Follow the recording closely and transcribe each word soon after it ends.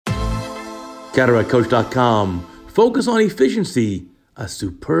CataractCoach.com. Focus on efficiency. A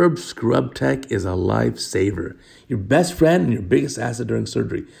superb scrub tech is a lifesaver. Your best friend and your biggest asset during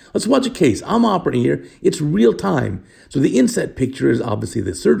surgery. Let's watch a case. I'm operating here. It's real time. So the inset picture is obviously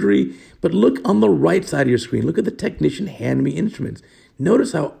the surgery, but look on the right side of your screen. Look at the technician hand me instruments.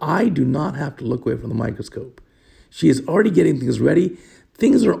 Notice how I do not have to look away from the microscope. She is already getting things ready.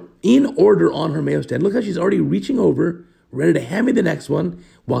 Things are in order on her Mayo stand. Look how she's already reaching over, ready to hand me the next one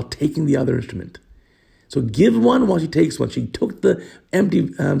while taking the other instrument. So give one while she takes one. She took the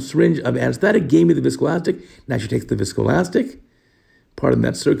empty syringe of anesthetic, gave me the viscoelastic. Now she takes the viscoelastic. Pardon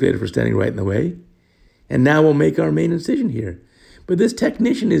that circulator for standing right in the way. And now we'll make our main incision here. But this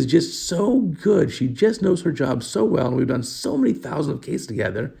technician is just so good. She just knows her job so well. And we've done so many thousands of cases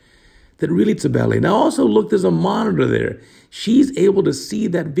together that really it's a ballet. Now also look, there's a monitor there. She's able to see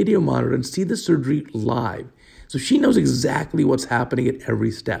that video monitor and see the surgery live. So she knows exactly what's happening at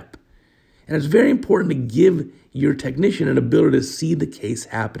every step. And it's very important to give your technician an ability to see the case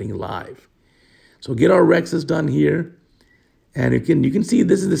happening live. So get our rexes done here. And you can see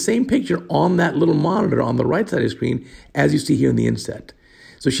this is the same picture on that little monitor on the right side of the screen as you see here in the inset.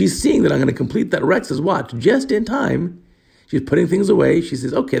 So she's seeing that I'm going to complete that rexes watch just in time. She's putting things away. She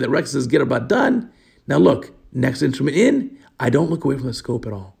says, okay, that rexes is get about done. Now look, next instrument in. I don't look away from the scope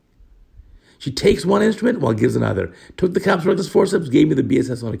at all. She takes one instrument while gives another. Took the capsule rectus forceps, gave me the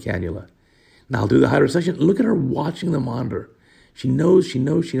BSS on a cannula. Now I'll do the hydrosection. Look at her watching the monitor. She knows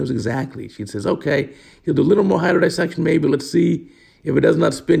exactly. She says, okay, he'll do a little more hydrodissection maybe. Let's see. If it does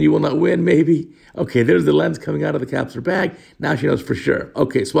not spin, you will not win, maybe. Okay, there's the lens coming out of the capsular bag. Now she knows for sure.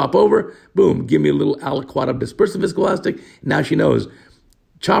 Okay, swap over. Boom, give me a little aliquot dispersive viscoelastic. Now she knows.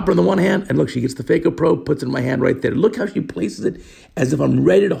 Chopper in the one hand, and look, she gets the phaco probe, puts it in my hand right there. Look how she places it as if I'm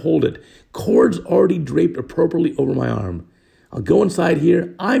ready to hold it. Cords already draped appropriately over my arm. I'll go inside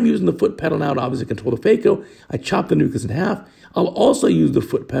here. I'm using the foot pedal now to obviously control the phaco. I chop the nucleus in half. I'll also use the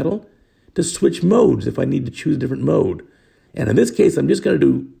foot pedal to switch modes if I need to choose a different mode. And in this case, I'm just going to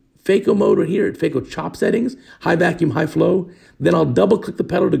do phaco mode right here at phaco chop settings, high vacuum, high flow. Then I'll double click the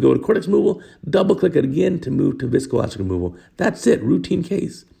pedal to go to cortex removal, double click it again to move to viscoelastic removal. That's it, routine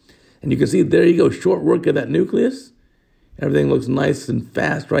case. And you can see, there you go, short work of that nucleus. Everything looks nice and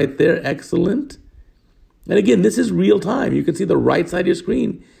fast right there, excellent. And again, this is real time. You can see the right side of your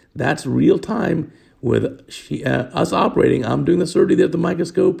screen. That's real time with us operating. I'm doing the surgery there at the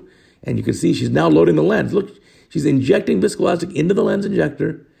microscope, and you can see she's now loading the lens. Look, she's injecting viscoelastic into the lens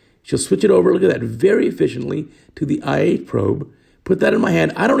injector. She'll switch it over, look at that, very efficiently to the I8 probe. Put that in my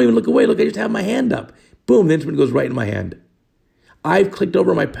hand. I don't even look away. Look, I just have my hand up. Boom, the instrument goes right in my hand. I've clicked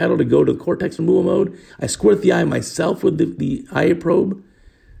over my pedal to go to the cortex removal mode. I squirt the eye myself with the I8 probe.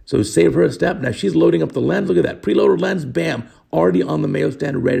 So save her a step. Now she's loading up the lens. Look at that. Preloaded lens, bam, already on the Mayo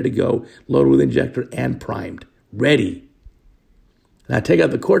stand, ready to go. Loaded with injector and primed. Ready. Now take out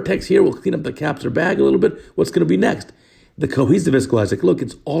the cortex here. We'll clean up the capsular bag a little bit. What's going to be next? The cohesive viscoelastic. Look,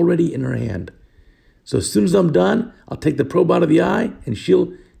 it's already in her hand. So as soon as I'm done, I'll take the probe out of the eye and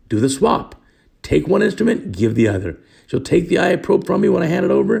she'll do the swap. Take one instrument, give the other. She'll take the eye probe from me when I hand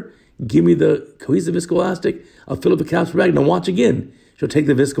it over, give me the cohesive viscoelastic. I'll fill up the capsular bag. Now watch again. She'll take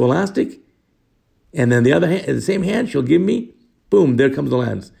the viscoelastic, and then the other hand, the same hand, she'll give me, boom, there comes the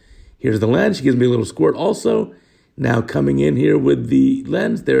lens. Here's the lens. She gives me a little squirt also. Now coming in here with the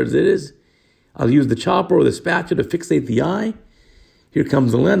lens, there it is. I'll use the chopper or the spatula to fixate the eye. Here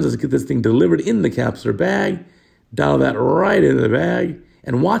comes the lens. Let's get this thing delivered in the capsular bag. Dial that right into the bag,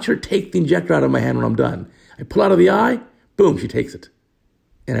 and watch her take the injector out of my hand when I'm done. I pull out of the eye, boom, she takes it,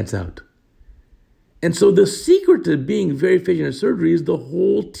 and it's out. And so the secret to being very efficient in surgery is the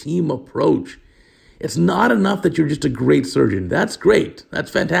whole team approach. It's not enough that you're just a great surgeon. That's great. That's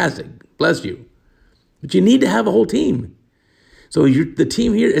fantastic. Bless you. But you need to have a whole team. So the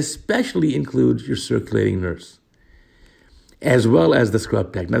team here especially includes your circulating nurse, as well as the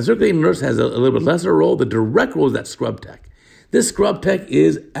scrub tech. Now, the circulating nurse has a little bit lesser role. The direct role is that scrub tech. This scrub tech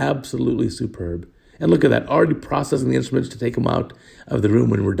is absolutely superb. And look at that, already processing the instruments to take them out of the room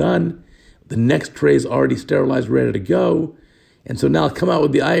when we're done. The next tray is already sterilized, ready to go. And so now I'll come out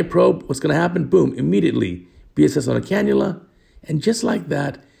with the eye probe. What's going to happen? Boom, immediately, BSS on a cannula. And just like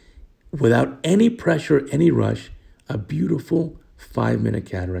that, without any pressure, any rush, a beautiful 5-minute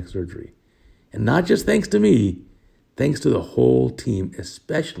cataract surgery. And not just thanks to me, thanks to the whole team,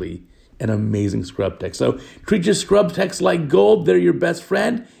 especially an amazing scrub tech. So treat your scrub techs like gold. They're your best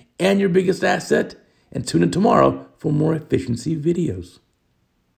friend and your biggest asset. And tune in tomorrow for more efficiency videos.